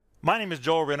My name is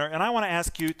Joel Renner, and I want to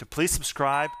ask you to please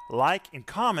subscribe, like, and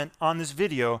comment on this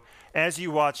video as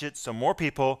you watch it so more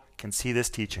people can see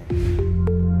this teaching.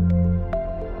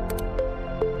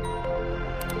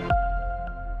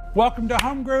 Welcome to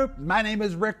Home Group. My name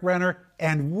is Rick Renner,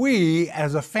 and we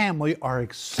as a family are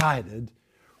excited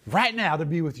right now to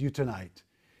be with you tonight.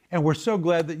 And we're so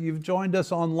glad that you've joined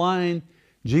us online.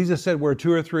 Jesus said, where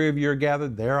two or three of you are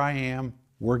gathered, there I am.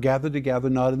 We're gathered together,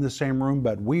 not in the same room,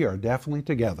 but we are definitely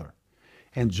together.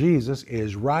 And Jesus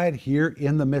is right here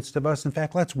in the midst of us. In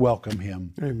fact, let's welcome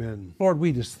him. Amen. Lord,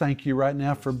 we just thank you right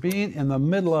now for being in the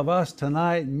middle of us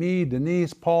tonight, me,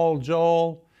 Denise, Paul,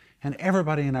 Joel, and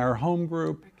everybody in our home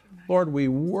group. Lord, we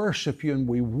worship you and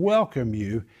we welcome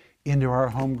you into our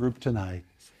home group tonight.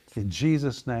 In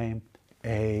Jesus' name,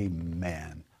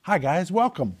 amen. Hi, guys.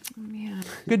 Welcome. Yeah.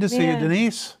 Good to see you,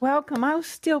 Denise. Welcome. I was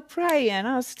still praying.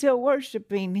 I was still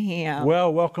worshiping him.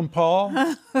 Well, welcome,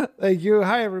 Paul. Thank you.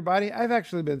 Hi, everybody. I've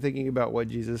actually been thinking about what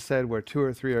Jesus said, where two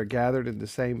or three are gathered in the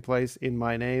same place in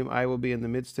my name, I will be in the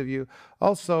midst of you.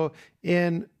 Also,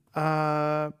 in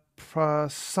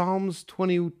Psalms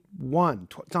 20,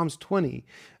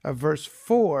 verse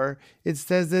 4, it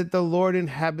says that the Lord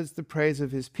inhabits the praise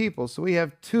of his people. So we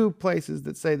have two places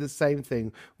that say the same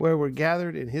thing, where we're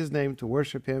gathered in his name to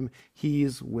worship him.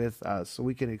 He's with us. So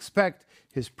we can expect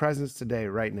his presence today,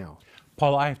 right now.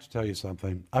 Paul, I have to tell you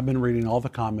something. I've been reading all the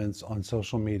comments on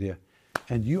social media,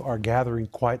 and you are gathering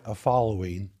quite a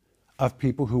following of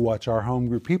people who watch our home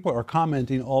group. People are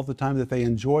commenting all the time that they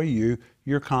enjoy you,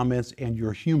 your comments, and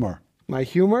your humor. My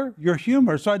humor? Your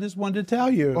humor, so I just wanted to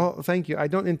tell you. Well, thank you. I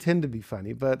don't intend to be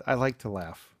funny, but I like to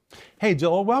laugh. Hey,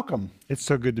 Joel, welcome. It's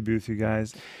so good to be with you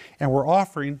guys. And we're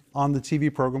offering on the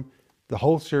TV program the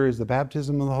whole series, The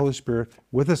Baptism of the Holy Spirit,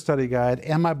 with a study guide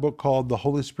and my book called The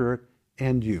Holy Spirit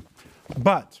and You.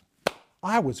 But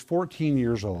I was 14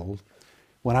 years old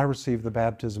when I received the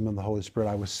baptism of the Holy Spirit.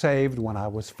 I was saved when I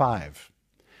was 5.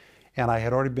 And I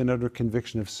had already been under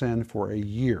conviction of sin for a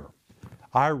year.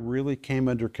 I really came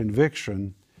under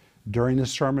conviction during a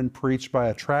sermon preached by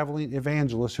a traveling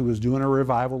evangelist who was doing a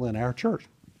revival in our church.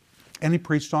 And he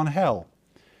preached on hell.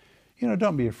 You know,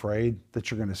 don't be afraid that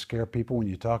you're going to scare people when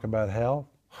you talk about hell.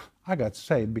 I got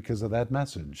saved because of that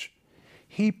message.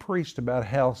 He preached about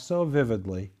hell so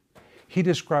vividly. He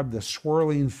described the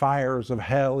swirling fires of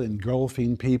hell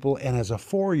engulfing people, and as a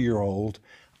 4-year-old,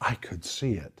 I could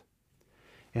see it.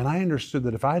 And I understood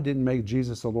that if I didn't make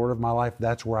Jesus the Lord of my life,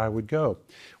 that's where I would go.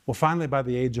 Well, finally, by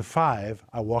the age of 5,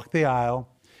 I walked the aisle,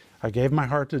 I gave my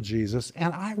heart to Jesus,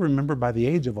 and I remember by the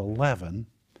age of 11,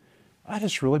 I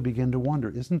just really began to wonder,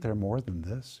 isn't there more than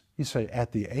this? You say,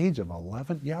 at the age of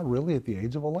 11? Yeah, really, at the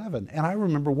age of 11. And I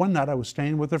remember one night I was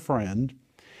staying with a friend.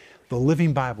 The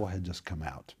Living Bible had just come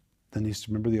out. Denise,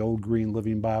 remember the old green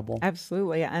Living Bible?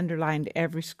 Absolutely. I underlined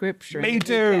every scripture Me in the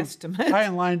too. New Testament. I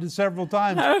underlined it several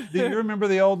times. Do you remember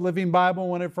the old Living Bible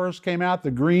when it first came out,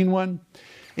 the green one?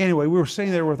 Anyway, we were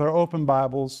sitting there with our open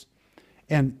Bibles,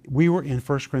 and we were in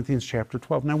 1 Corinthians chapter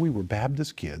 12. Now, we were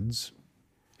Baptist kids.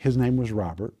 His name was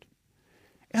Robert.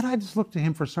 And I just looked at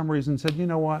him for some reason and said, you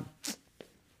know what?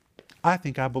 I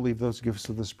think I believe those gifts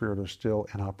of the Spirit are still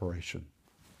in operation.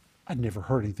 I'd never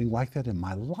heard anything like that in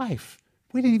my life.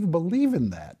 We didn't even believe in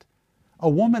that. A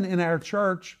woman in our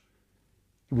church,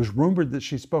 it was rumored that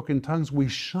she spoke in tongues. We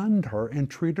shunned her and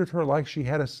treated her like she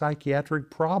had a psychiatric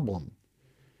problem.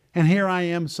 And here I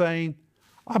am saying,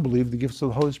 I believe the gifts of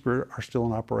the Holy Spirit are still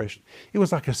in operation. It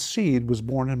was like a seed was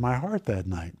born in my heart that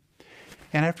night.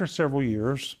 And after several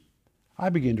years, I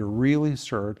began to really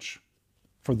search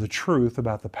for the truth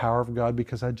about the power of God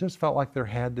because I just felt like there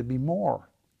had to be more.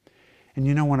 And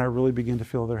you know when I really began to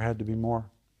feel there had to be more?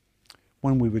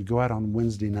 When we would go out on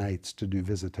Wednesday nights to do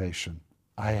visitation.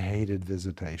 I hated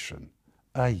visitation.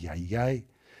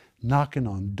 Knocking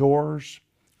on doors,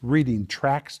 reading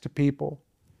tracts to people.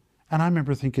 And I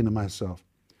remember thinking to myself,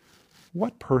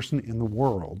 what person in the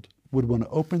world would want to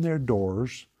open their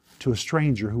doors to a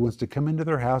stranger who wants to come into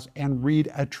their house and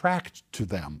read a tract to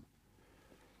them?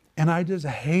 And I just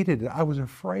hated it. I was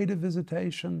afraid of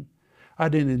visitation. I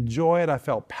didn't enjoy it. I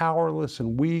felt powerless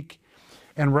and weak.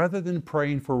 And rather than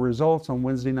praying for results on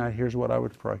Wednesday night, here's what I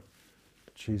would pray.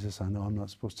 Jesus, I know I'm not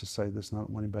supposed to say this, I don't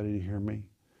want anybody to hear me.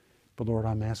 But Lord,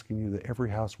 I'm asking you that every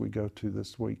house we go to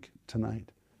this week,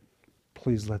 tonight,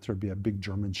 please let there be a big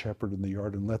German shepherd in the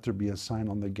yard and let there be a sign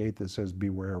on the gate that says,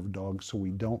 beware of dogs, so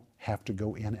we don't have to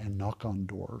go in and knock on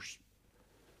doors.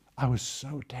 I was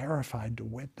so terrified to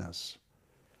witness.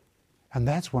 And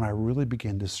that's when I really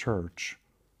began to search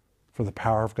for the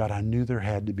power of God. I knew there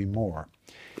had to be more.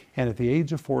 And at the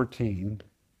age of 14,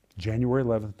 January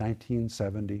 11th,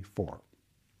 1974,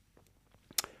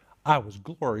 I was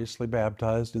gloriously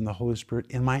baptized in the Holy Spirit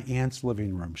in my aunt's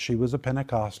living room. She was a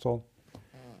Pentecostal.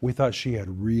 We thought she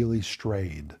had really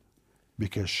strayed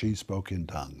because she spoke in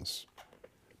tongues.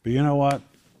 But you know what?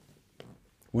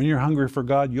 When you're hungry for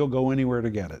God, you'll go anywhere to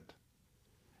get it.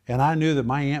 And I knew that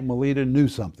my Aunt Melita knew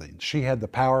something. She had the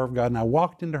power of God. And I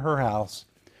walked into her house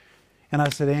and I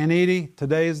said, Aunt Edie,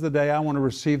 today is the day I want to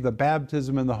receive the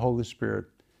baptism in the Holy Spirit.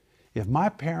 If my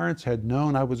parents had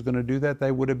known I was going to do that,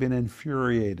 they would have been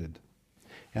infuriated.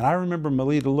 And I remember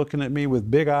Melita looking at me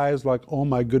with big eyes like, oh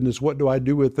my goodness, what do I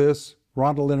do with this?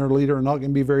 Rhonda and her leader are not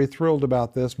going to be very thrilled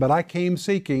about this. But I came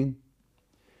seeking.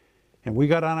 And we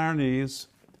got on our knees.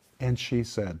 And she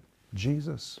said,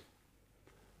 Jesus,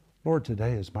 Lord,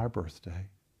 today is my birthday.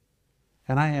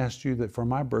 And I asked you that for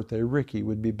my birthday, Ricky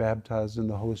would be baptized in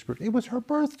the Holy Spirit. It was her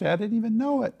birthday. I didn't even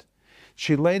know it.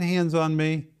 She laid hands on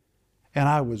me, and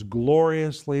I was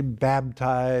gloriously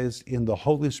baptized in the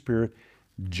Holy Spirit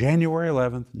January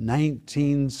 11th,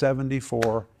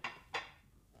 1974.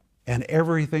 And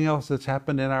everything else that's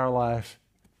happened in our life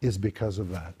is because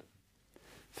of that.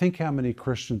 Think how many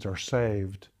Christians are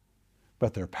saved,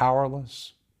 but they're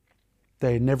powerless.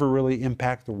 They never really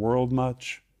impact the world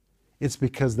much. It's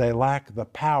because they lack the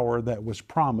power that was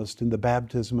promised in the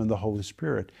baptism in the Holy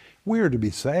Spirit. We are to be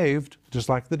saved, just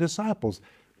like the disciples.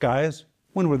 Guys,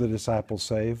 when were the disciples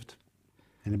saved?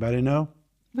 Anybody know?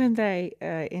 When they,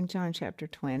 in John chapter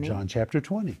 20. John chapter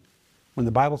 20. When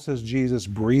the Bible says Jesus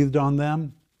breathed on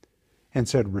them and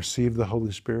said, receive the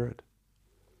Holy Spirit.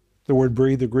 The word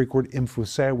breathe, the Greek word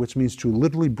emphusē, which means to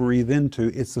literally breathe into.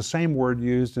 It's the same word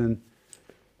used in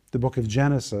the book of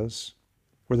Genesis,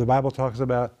 where the Bible talks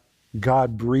about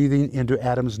God breathing into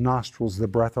Adam's nostrils the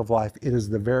breath of life. It is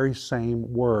the very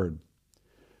same word.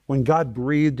 When God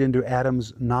breathed into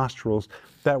Adam's nostrils,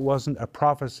 that wasn't a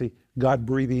prophecy, God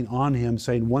breathing on him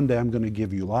saying, one day I'm going to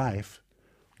give you life.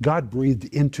 God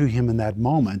breathed into him in that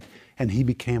moment, and he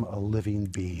became a living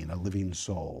being, a living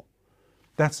soul.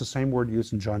 That's the same word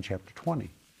used in John chapter 20.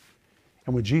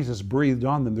 And when Jesus breathed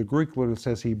on them, the Greek literally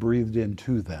says he breathed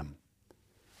into them.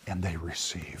 And they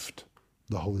received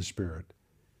the Holy Spirit.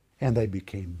 And they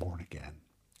became born again.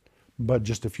 But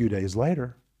just a few days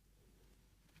later,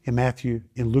 in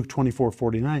Luke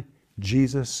 24:49,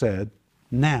 Jesus said,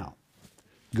 now,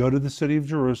 go to the city of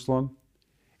Jerusalem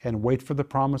and wait for the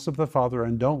promise of the Father,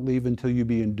 and don't leave until you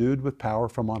be endued with power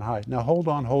from on high. Now hold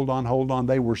on.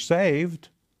 They were saved.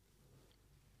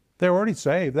 They were already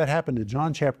saved. That happened in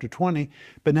John chapter 20.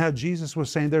 But now Jesus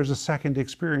was saying there's a second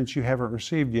experience you haven't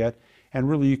received yet, and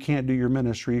really you can't do your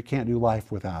ministry, you can't do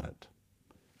life without it.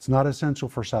 It's not essential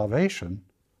for salvation.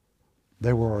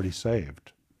 They were already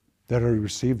saved. They had already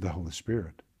received the Holy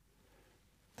Spirit.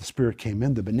 The Spirit came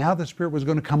in them, but now the Spirit was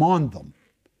going to come on them,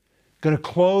 going to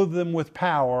clothe them with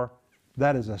power.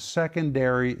 That is a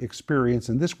secondary experience.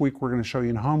 And this week we're going to show you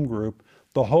in home group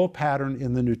the whole pattern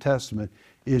in the New Testament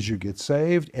is you get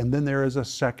saved, and then there is a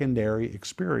secondary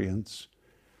experience.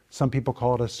 Some people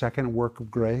call it a second work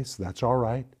of grace. That's all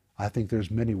right. I think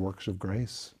there's many works of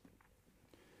grace.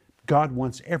 God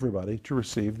wants everybody to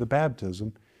receive the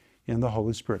baptism in the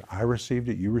Holy Spirit. I received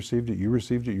it, you received it, you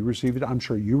received it, you received it. I'm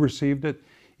sure you received it.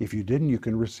 If you didn't, you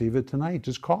can receive it tonight.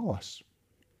 Just call us.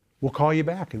 We'll call you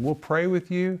back and we'll pray with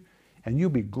you, and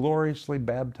you'll be gloriously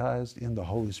baptized in the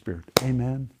Holy Spirit.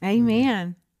 Amen.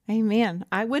 Amen. Amen.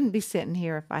 I wouldn't be sitting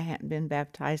here if I hadn't been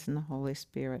baptized in the Holy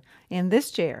Spirit. In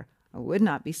this chair, I would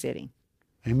not be sitting.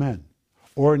 Amen.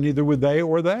 Or neither would they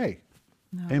or they.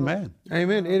 No. Amen.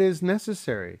 Amen. It is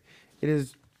necessary. It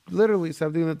is literally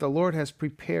something that the Lord has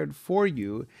prepared for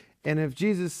you. And if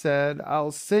Jesus said,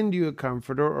 I'll send you a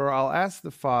comforter, or I'll ask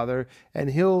the Father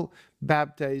and he'll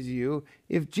baptize you,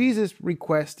 if Jesus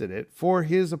requested it for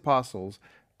his apostles,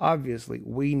 obviously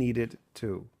we need it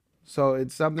too. So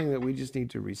it's something that we just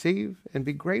need to receive and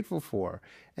be grateful for.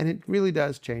 And it really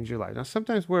does change your life. Now,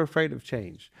 sometimes we're afraid of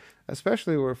change,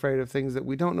 especially we're afraid of things that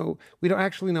we don't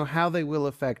actually know how they will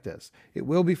affect us. It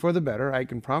will be for the better. I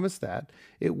can promise that.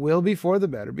 It will be for the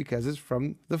better because it's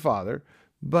from the Father.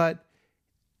 But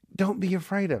don't be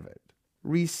afraid of it.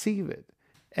 Receive it.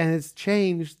 And it's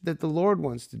change that the Lord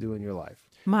wants to do in your life.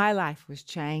 My life was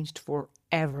changed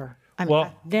forever. I mean,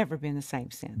 I've never been the same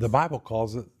since. The Bible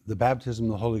calls it the baptism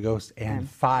of the Holy Ghost and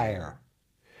fire.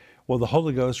 Well, the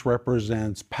Holy Ghost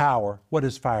represents power. What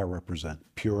does fire represent?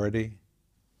 Purity.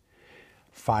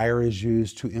 Fire is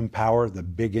used to empower the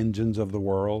big engines of the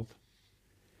world.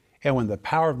 And when the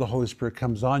power of the Holy Spirit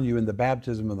comes on you in the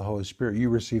baptism of the Holy Spirit, you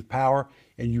receive power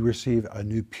and you receive a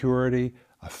new purity.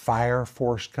 A fire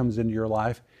force comes into your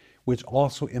life, which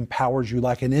also empowers you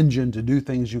like an engine to do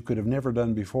things you could have never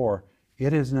done before.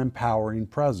 It is an empowering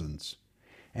presence.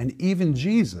 And even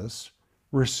Jesus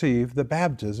received the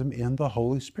baptism in the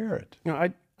Holy Spirit. You know,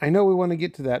 I know we want to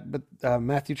get to that, but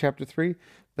Matthew chapter 3,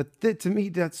 but to me,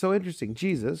 that's so interesting.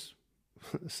 Jesus,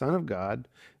 Son of God,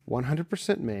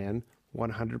 100% man,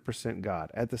 100%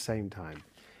 God at the same time,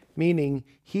 meaning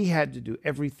he had to do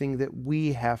everything that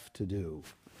we have to do.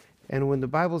 And when the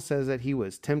Bible says that he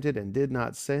was tempted and did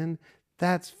not sin,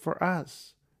 that's for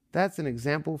us. That's an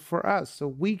example for us, so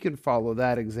we can follow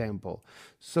that example.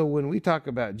 So when we talk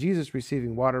about Jesus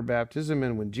receiving water baptism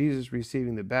and when Jesus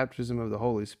receiving the baptism of the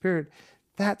Holy Spirit,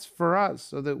 that's for us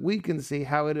so that we can see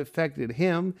how it affected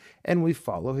him and we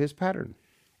follow his pattern.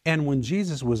 And when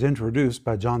Jesus was introduced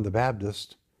by John the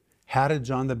Baptist, how did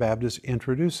John the Baptist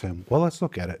introduce him? Well, let's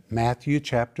look at it. Matthew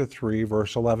chapter 3,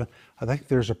 verse 11. I think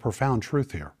there's a profound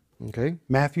truth here. Okay.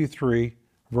 Matthew 3,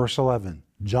 verse 11.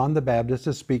 John the Baptist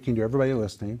is speaking to everybody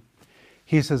listening.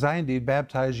 He says, I indeed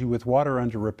baptize you with water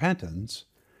unto repentance,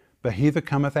 but he that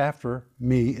cometh after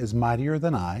me is mightier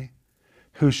than I,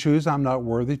 whose shoes I'm not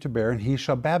worthy to bear, and he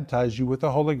shall baptize you with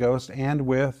the Holy Ghost and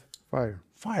with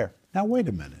Fire. Now, wait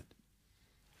a minute.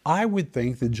 I would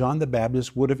think that John the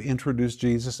Baptist would have introduced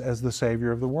Jesus as the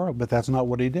Savior of the world, but that's not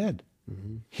what he did.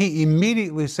 Mm-hmm. He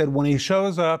immediately said, when he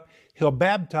shows up, he'll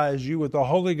baptize you with the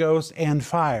Holy Ghost and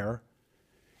fire.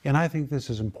 And I think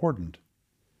this is important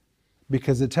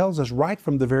because it tells us right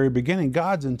from the very beginning,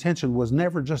 God's intention was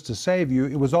never just to save you,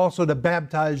 it was also to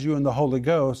baptize you in the Holy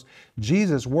Ghost.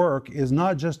 Jesus' work is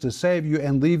not just to save you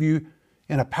and leave you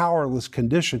in a powerless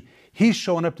condition. He's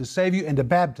showing up to save you and to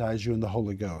baptize you in the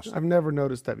Holy Ghost. I've never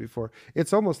noticed that before.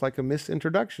 It's almost like a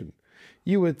misintroduction.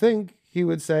 You would think he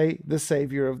would say, the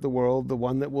Savior of the world, the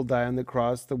one that will die on the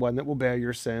cross, the one that will bear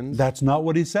your sins. That's not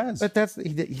what he says. But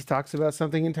he talks about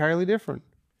something entirely different.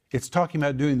 It's talking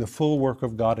about doing the full work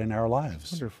of God in our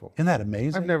lives. Wonderful. Isn't that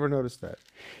amazing? I've never noticed that.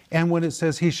 And when it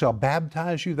says he shall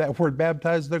baptize you, that word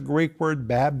baptize, the Greek word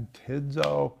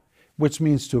baptizo, which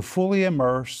means to fully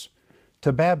immerse,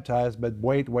 to baptize, but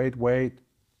wait.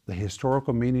 The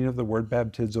historical meaning of the word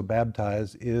baptizo,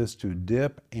 baptize, is to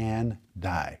dip and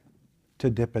dye. To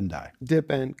dip and dye.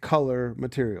 Dip and color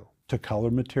material. To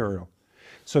color material.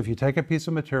 So if you take a piece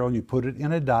of material and you put it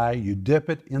in a dye, you dip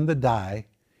it in the dye,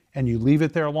 and you leave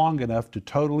it there long enough to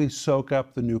totally soak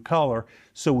up the new color,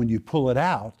 so when you pull it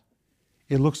out,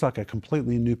 it looks like a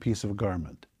completely new piece of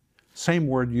garment. Same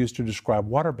word used to describe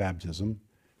water baptism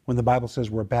when the Bible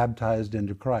says we're baptized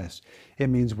into Christ. It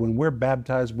means when we're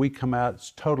baptized, we come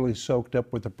out totally soaked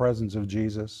up with the presence of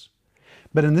Jesus.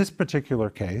 But in this particular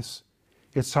case,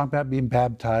 it's talking about being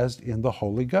baptized in the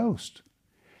Holy Ghost,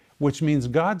 which means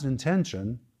God's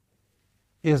intention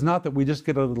is not that we just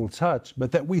get a little touch,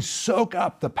 but that we soak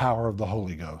up the power of the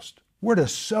Holy Ghost. We're to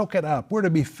soak it up. We're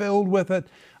to be filled with it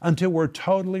until we're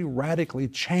totally, radically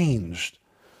changed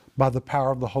by the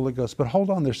power of the Holy Ghost. But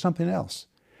hold on, there's something else.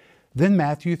 Then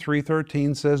Matthew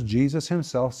 3:13 says Jesus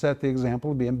himself set the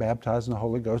example of being baptized in the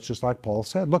Holy Ghost, just like Paul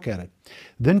said. Look at it.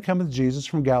 Then cometh Jesus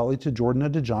from Galilee to Jordan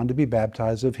unto John to be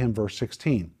baptized of him, verse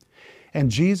 16. And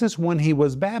Jesus, when he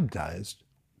was baptized,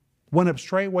 went up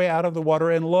straightway out of the water,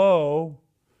 and lo,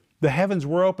 the heavens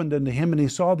were opened unto him, and he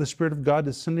saw the Spirit of God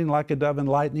descending like a dove and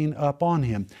lightning upon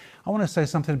him. I want to say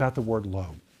something about the word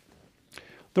lo.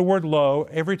 The word lo,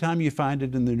 every time you find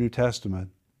it in the New Testament,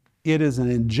 it is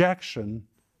an injection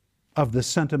of the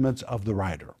sentiments of the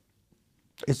writer.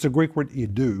 It's the Greek word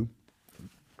idou.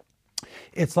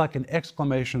 It's like an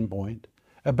exclamation point.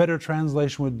 A better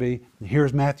translation would be,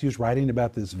 here's Matthew's writing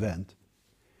about this event,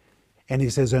 and he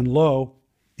says, and lo,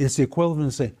 it's the equivalent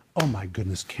of saying, oh my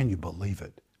goodness, can you believe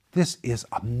it? This is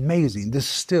amazing. This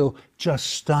still just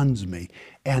stuns me.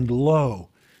 And lo,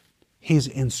 he's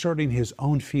inserting his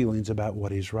own feelings about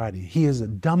what he's writing. He is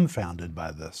dumbfounded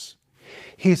by this.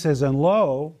 He says, and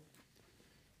lo,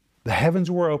 the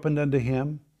heavens were opened unto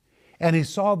him, and he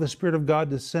saw the Spirit of God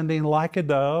descending like a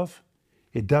dove.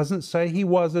 It doesn't say he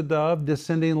was a dove,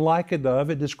 descending like a dove.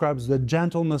 It describes the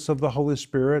gentleness of the Holy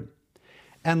Spirit,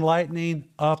 and lightning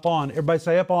upon. Everybody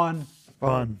say upon.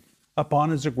 On.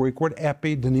 Upon is a Greek word,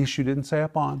 epi. Denise, you didn't say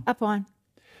upon. Upon.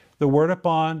 The word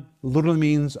upon literally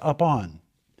means upon.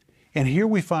 And here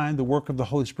we find the work of the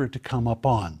Holy Spirit to come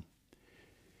upon.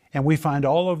 And we find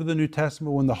all over the New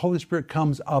Testament when the Holy Spirit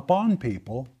comes upon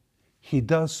people, he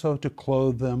does so to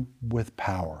clothe them with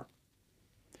power.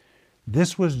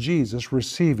 This was Jesus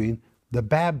receiving the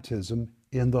baptism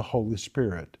in the Holy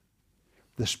Spirit.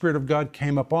 The Spirit of God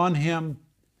came upon him.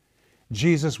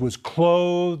 Jesus was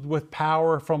clothed with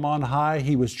power from on high.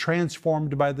 He was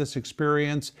transformed by this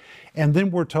experience. And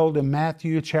then we're told in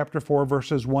Matthew chapter 4,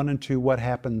 verses 1 and 2, what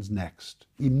happens next.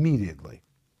 Immediately.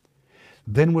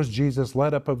 Then was Jesus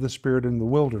led up of the Spirit in the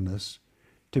wilderness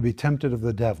to be tempted of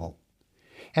the devil.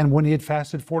 And when he had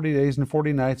fasted 40 days and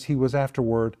 40 nights, he was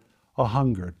afterward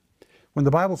a-hungered. When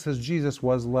the Bible says Jesus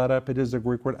was led up, it is the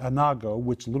Greek word anago,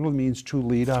 which literally means to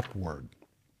lead upward.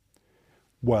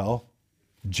 Well,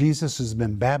 Jesus has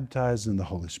been baptized in the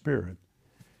Holy Spirit,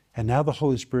 and now the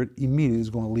Holy Spirit immediately is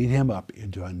going to lead him up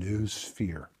into a new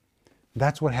sphere.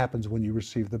 That's what happens when you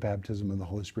receive the baptism of the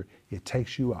Holy Spirit. It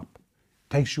takes you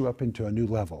up into a new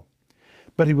level.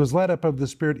 But he was led up of the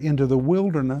Spirit into the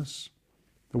wilderness,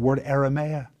 the word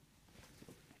Aramea.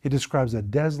 It describes a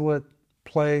desolate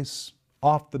place,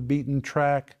 off the beaten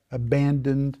track,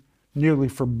 abandoned, nearly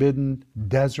forbidden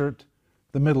desert,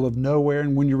 the middle of nowhere.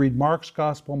 And when you read Mark's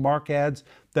gospel, Mark adds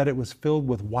that it was filled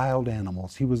with wild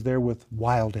animals. He was there with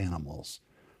wild animals.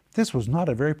 This was not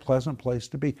a very pleasant place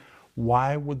to be.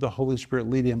 Why would the Holy Spirit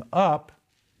lead him up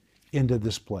into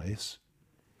this place?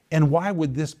 And why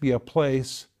would this be a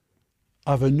place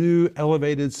of a new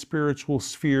elevated spiritual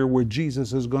sphere where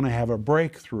Jesus is going to have a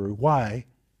breakthrough? Why?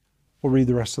 We'll read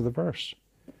the rest of the verse.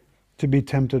 To be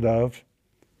tempted of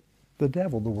the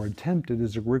devil. The word tempted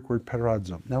is a Greek word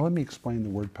perazzo. Now let me explain the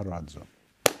word perazzo.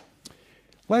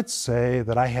 Let's say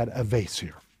that I had a vase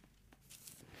here,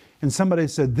 and somebody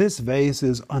said, this vase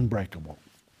is unbreakable.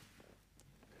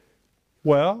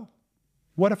 Well,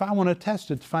 what if I want to test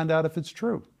it to find out if it's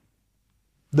true?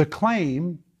 The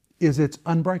claim is it's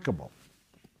unbreakable.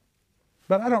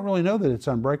 But I don't really know that it's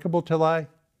unbreakable till I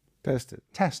test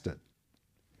it.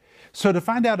 So to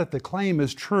find out if the claim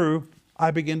is true,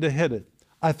 I begin to hit it.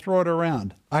 I throw it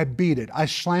around. I beat it. I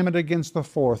slam it against the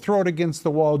floor, throw it against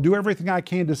the wall, do everything I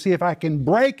can to see if I can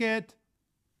break it.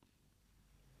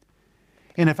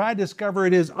 And if I discover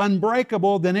it is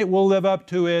unbreakable, then it will live up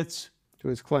to its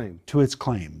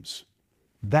claims.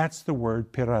 That's the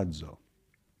word perazzo.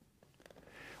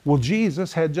 Well,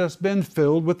 Jesus had just been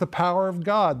filled with the power of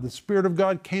God. The Spirit of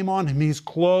God came on him. He's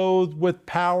clothed with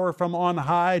power from on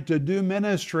high to do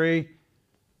ministry.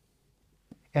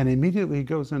 And immediately he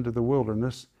goes into the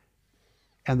wilderness,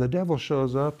 and the devil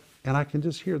shows up, and I can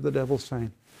just hear the devil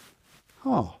saying,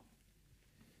 oh,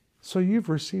 so you've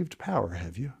received power,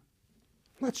 have you?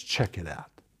 Let's check it out.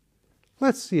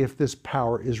 Let's see if this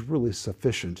power is really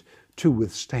sufficient to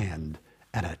withstand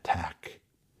an attack.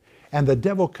 And the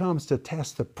devil comes to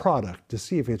test the product to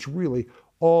see if it's really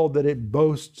all that it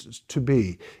boasts to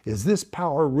be. Is this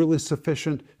power really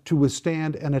sufficient to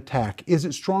withstand an attack? Is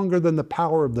it stronger than the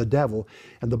power of the devil?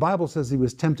 And the Bible says he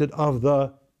was tempted of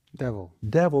the devil.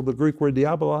 Devil, the Greek word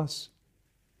diabolos,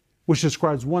 which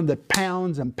describes one that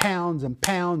pounds and pounds and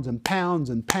pounds and pounds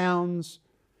and pounds.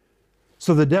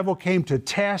 So the devil came to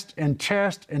test and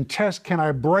test and test. Can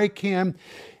I break him?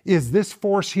 Is this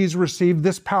force he's received,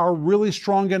 this power, really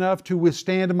strong enough to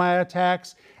withstand my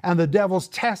attacks? And the devil's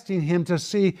testing him to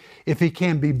see if he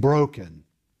can be broken.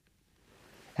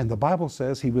 And the Bible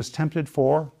says he was tempted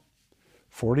for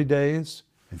 40 days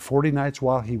and 40 nights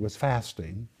while he was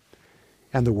fasting.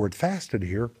 And the word fasted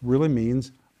here really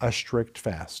means a strict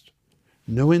fast.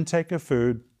 No intake of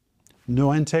food,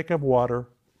 no intake of water.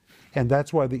 And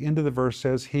that's why the end of the verse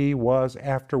says he was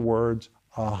afterwards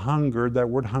a-hungered. That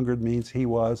word hungered means he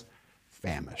was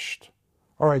famished.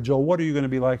 All right, Joel, what are you going to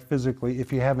be like physically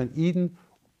if you haven't eaten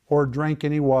or drank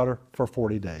any water for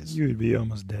 40 days? You'd be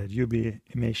almost dead. You'd be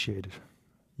emaciated.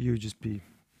 You'd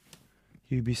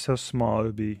be so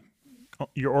small,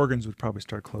 your organs would probably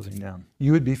start closing down.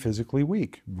 You would be physically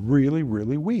weak, really,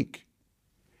 really weak.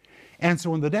 And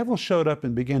so when the devil showed up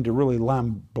and began to really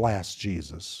lambaste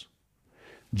Jesus,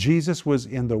 Jesus was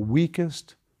in the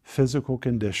weakest physical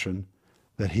condition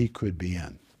that he could be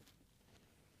in.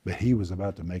 But he was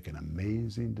about to make an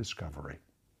amazing discovery.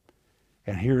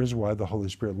 And here's why the Holy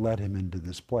Spirit led him into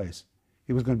this place.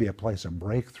 It was going to be a place of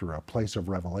breakthrough, a place of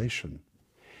revelation.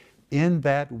 In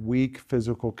that weak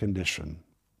physical condition,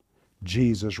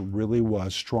 Jesus really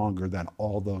was stronger than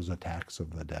all those attacks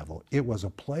of the devil. It was a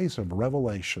place of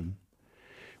revelation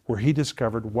where he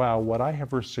discovered, wow, what I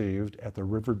have received at the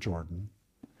River Jordan,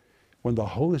 when the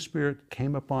Holy Spirit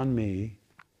came upon me,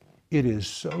 it is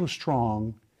so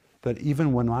strong that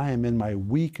even when I am in my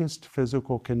weakest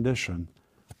physical condition,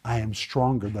 I am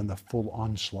stronger than the full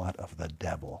onslaught of the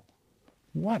devil.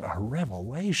 What a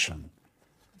revelation.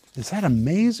 Is that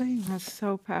amazing? That's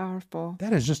so powerful.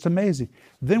 That is just amazing.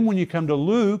 Then when you come to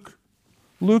Luke,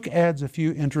 Luke adds a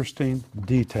few interesting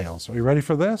details. Are you ready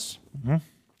for this? Mm-hmm.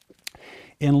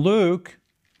 In Luke,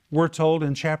 we're told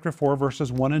in chapter 4,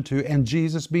 verses 1 and 2, and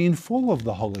Jesus being full of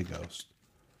the Holy Ghost.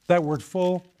 That word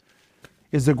full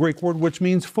is the Greek word which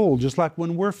means full, just like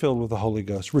when we're filled with the Holy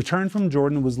Ghost. Returned from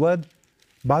Jordan, was led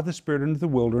by the Spirit into the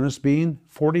wilderness, being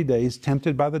 40 days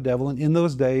tempted by the devil. And in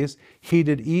those days he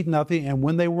did eat nothing, and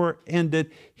when they were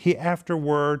ended, he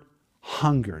afterward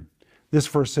hungered. This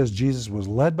verse says Jesus was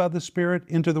led by the Spirit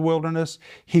into the wilderness.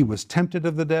 He was tempted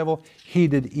of the devil. He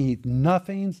did eat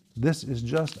nothing. This is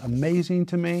just amazing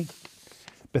to me.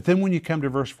 But then when you come to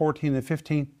verse 14 and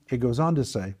 15, it goes on to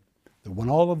say that when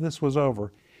all of this was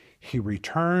over, he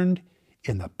returned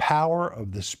in the power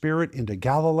of the Spirit into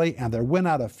Galilee, and there went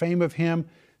out a fame of him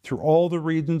through all the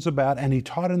regions about, and he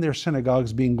taught in their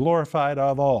synagogues, being glorified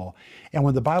of all. And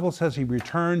when the Bible says he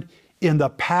returned in the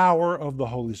power of the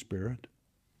Holy Spirit,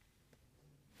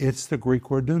 it's the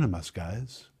Greek word dunamis,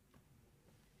 guys.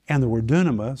 And the word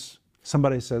dunamis,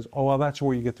 somebody says, oh, well, that's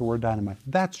where you get the word dynamite.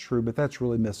 That's true, but that's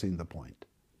really missing the point.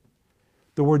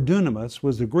 The word dunamis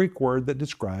was the Greek word that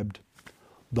described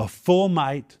the full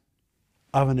might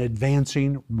of an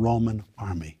advancing Roman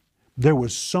army. There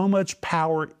was so much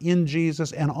power in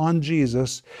Jesus and on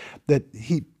Jesus that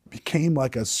he became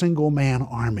like a single man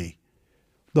army.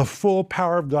 The full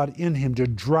power of God in him to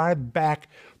drive back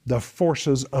the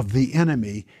forces of the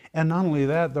enemy. And not only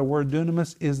that, the word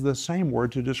dunamis is the same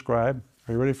word to describe,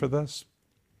 are you ready for this?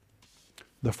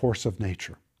 The force of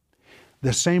nature.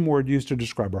 The same word used to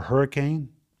describe a hurricane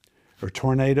or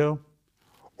tornado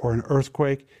or an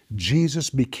earthquake. Jesus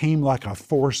became like a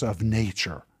force of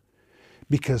nature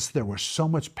because there was so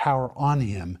much power on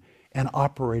him and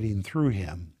operating through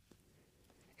him.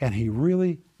 And he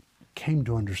really came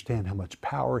to understand how much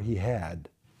power he had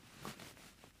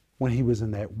when he was in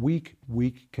that weak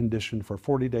condition for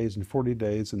 40 days and 40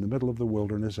 days in the middle of the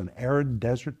wilderness, an arid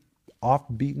desert,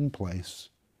 off-beaten place.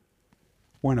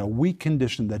 Where in a weak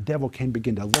condition, the devil can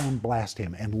begin to lambaste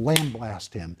him and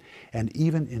lambaste him. And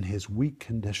even in his weak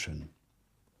condition,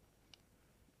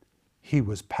 he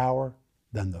was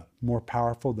more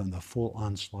powerful than the full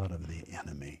onslaught of the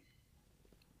enemy.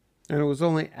 And it was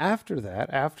only after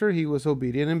that, after he was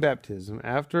obedient in baptism,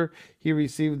 after he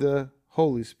received the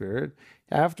Holy Spirit,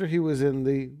 after he was in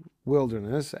the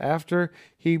wilderness, after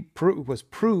he was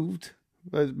proved,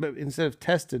 but instead of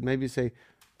tested, maybe say,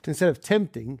 instead of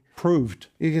tempting, Proved.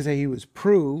 you can say he was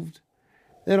proved,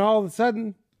 then all of a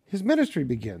sudden his ministry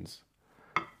begins.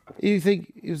 You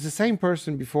think he was the same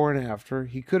person before and after.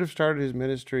 He could have started his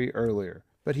ministry earlier,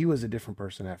 but he was a different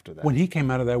person after that. When he came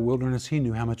out of that wilderness, he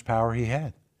knew how much power he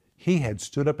had. He had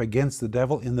stood up against the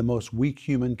devil in the most weak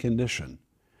human condition.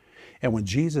 And when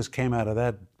Jesus came out of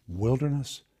that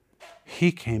wilderness,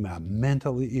 he came out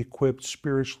mentally equipped,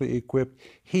 spiritually equipped.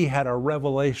 He had a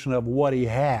revelation of what he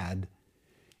had.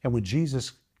 And when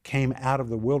Jesus came out of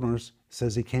the wilderness, it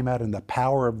says he came out in the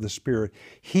power of the Spirit.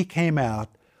 He came out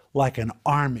like an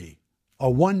army, a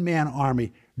one-man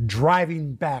army,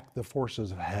 driving back the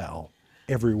forces of hell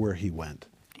everywhere he went.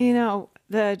 You know,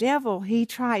 the devil, he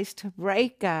tries to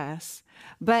break us,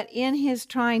 but in his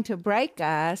trying to break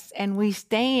us, and we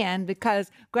stand because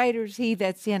greater is he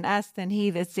that's in us than he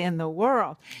that's in the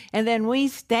world. And then we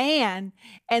stand,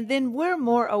 and then we're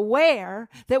more aware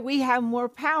that we have more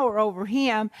power over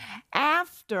him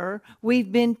after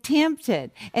we've been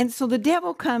tempted. And so the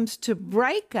devil comes to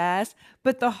break us,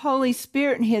 but the Holy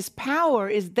Spirit and his power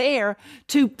is there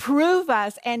to prove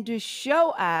us and to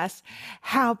show us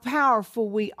how powerful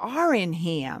we are in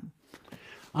him.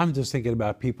 I'm just thinking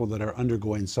about people that are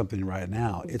undergoing something right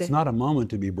now. It's not a moment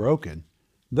to be broken.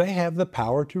 They have the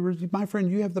power to resist. My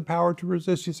friend, you have the power to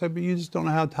resist. You say, but you just don't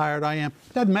know how tired I am.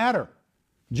 Doesn't matter.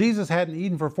 Jesus hadn't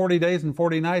eaten for 40 days and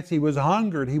 40 nights. He was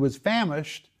hungered. He was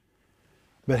famished.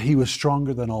 But he was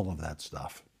stronger than all of that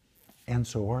stuff. And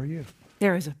so are you.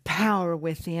 There is a power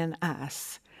within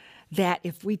us that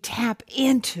if we tap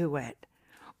into it,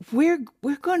 we're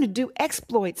going to do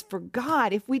exploits for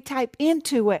God. If we type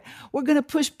into it, we're going to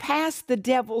push past the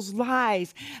devil's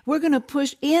lies. We're going to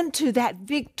push into that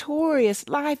victorious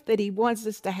life that he wants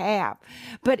us to have.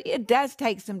 But it does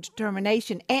take some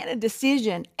determination and a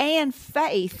decision and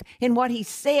faith in what he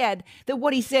said, that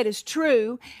what he said is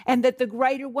true, and that the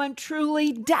greater one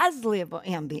truly does live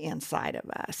on the inside of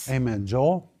us. Amen.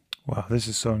 Joel? Wow, this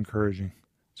is so encouraging.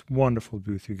 It's wonderful to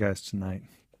be with you guys tonight.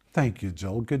 Thank you,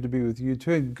 Joel. Good to be with you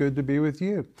too. Good to be with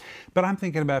you. But I'm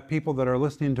thinking about people that are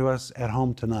listening to us at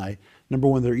home tonight. Number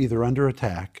one, they're either under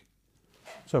attack.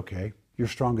 It's okay. You're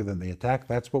stronger than the attack.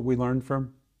 That's what we learned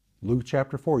from Luke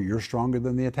chapter 4. You're stronger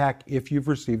than the attack if you've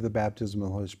received the baptism of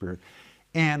the Holy Spirit.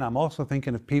 And I'm also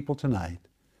thinking of people tonight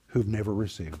who've never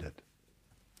received it.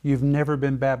 You've never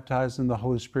been baptized in the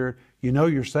Holy Spirit. You know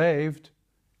you're saved.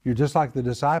 You're just like the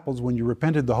disciples. When you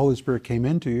repented, the Holy Spirit came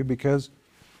into you because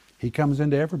he comes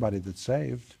into everybody that's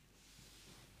saved.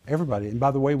 Everybody. And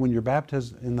by the way, when you're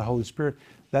baptized in the Holy Spirit,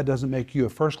 that doesn't make you a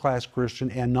first-class Christian,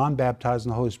 and non-baptized in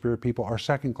the Holy Spirit people are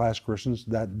second-class Christians.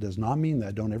 That does not mean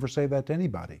that. Don't ever say that to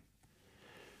anybody.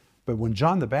 But when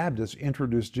John the Baptist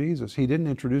introduced Jesus, he didn't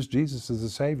introduce Jesus as the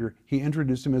Savior. He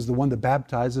introduced him as the one that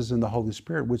baptizes in the Holy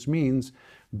Spirit, which means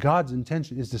God's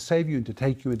intention is to save you and to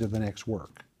take you into the next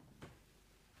work,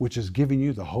 which is giving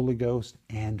you the Holy Ghost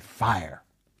and fire.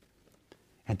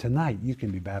 And tonight you can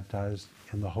be baptized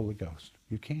in the Holy Ghost.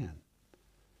 You can.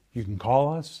 You can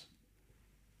call us.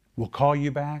 We'll call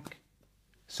you back.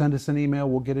 Send us an email.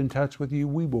 We'll get in touch with you.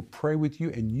 We will pray with you,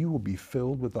 and you will be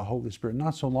filled with the Holy Spirit.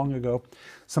 Not so long ago,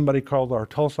 somebody called our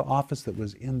Tulsa office that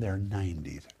was in their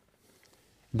 90s.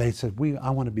 They said, I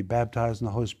want to be baptized in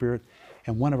the Holy Spirit.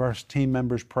 And one of our team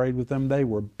members prayed with them. They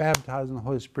were baptized in the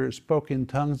Holy Spirit, spoke in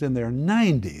tongues in their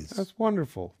 90s. That's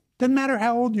wonderful. Doesn't matter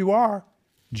how old you are.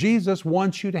 Jesus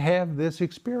wants you to have this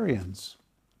experience.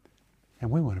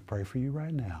 And we want to pray for you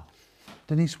right now.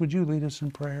 Denise, would you lead us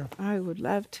in prayer? I would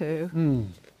love to.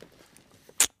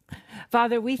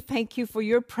 Father, we thank you for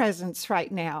your presence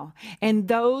right now, and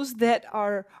those that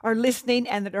are listening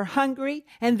and that are hungry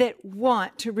and that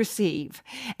want to receive.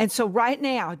 And so right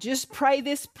now, just pray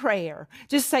this prayer.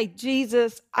 Just say,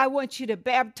 Jesus, I want you to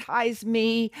baptize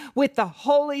me with the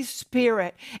Holy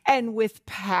Spirit and with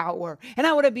power. And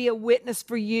I want to be a witness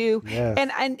for you. Yes.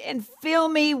 And fill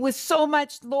me with so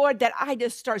much, Lord, that I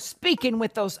just start speaking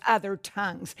with those other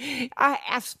tongues. I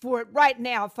ask for it right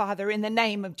now, Father, in the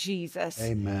name of Jesus.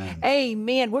 Amen.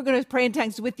 Amen. We're going to pray in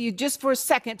tongues with you just for a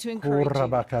second to encourage you.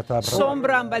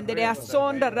 Sombra bandere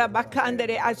asonda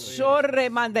rabakandere asorre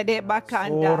mandere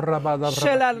bakanda.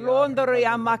 Shela londore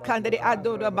amakandere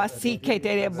adora basike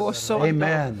tere bosondo.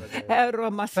 Amen.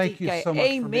 Thank you so much for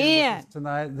being with Amen. us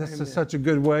tonight. This is such a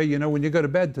good way. You know, when you go to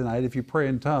bed tonight, if you pray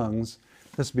in tongues,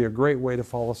 this would be a great way to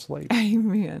fall asleep.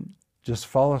 Amen. Just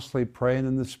fall asleep praying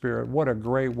in the Spirit. What a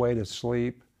great way to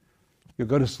sleep. You'll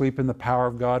go to sleep in the power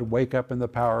of God, wake up in the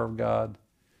power of God.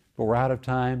 But we're out of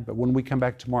time. But when we come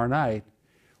back tomorrow night,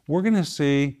 we're going to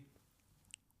see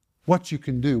what you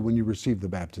can do when you receive the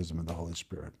baptism of the Holy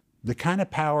Spirit. The kind of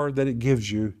power that it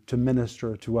gives you to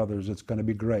minister to others. It's going to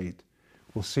be great.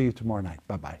 We'll see you tomorrow night.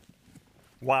 Bye-bye.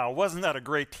 Wow, wasn't that a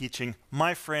great teaching?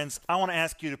 My friends, I want to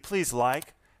ask you to please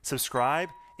like, subscribe,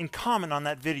 and comment on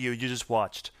that video you just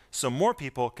watched so more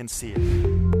people can see it.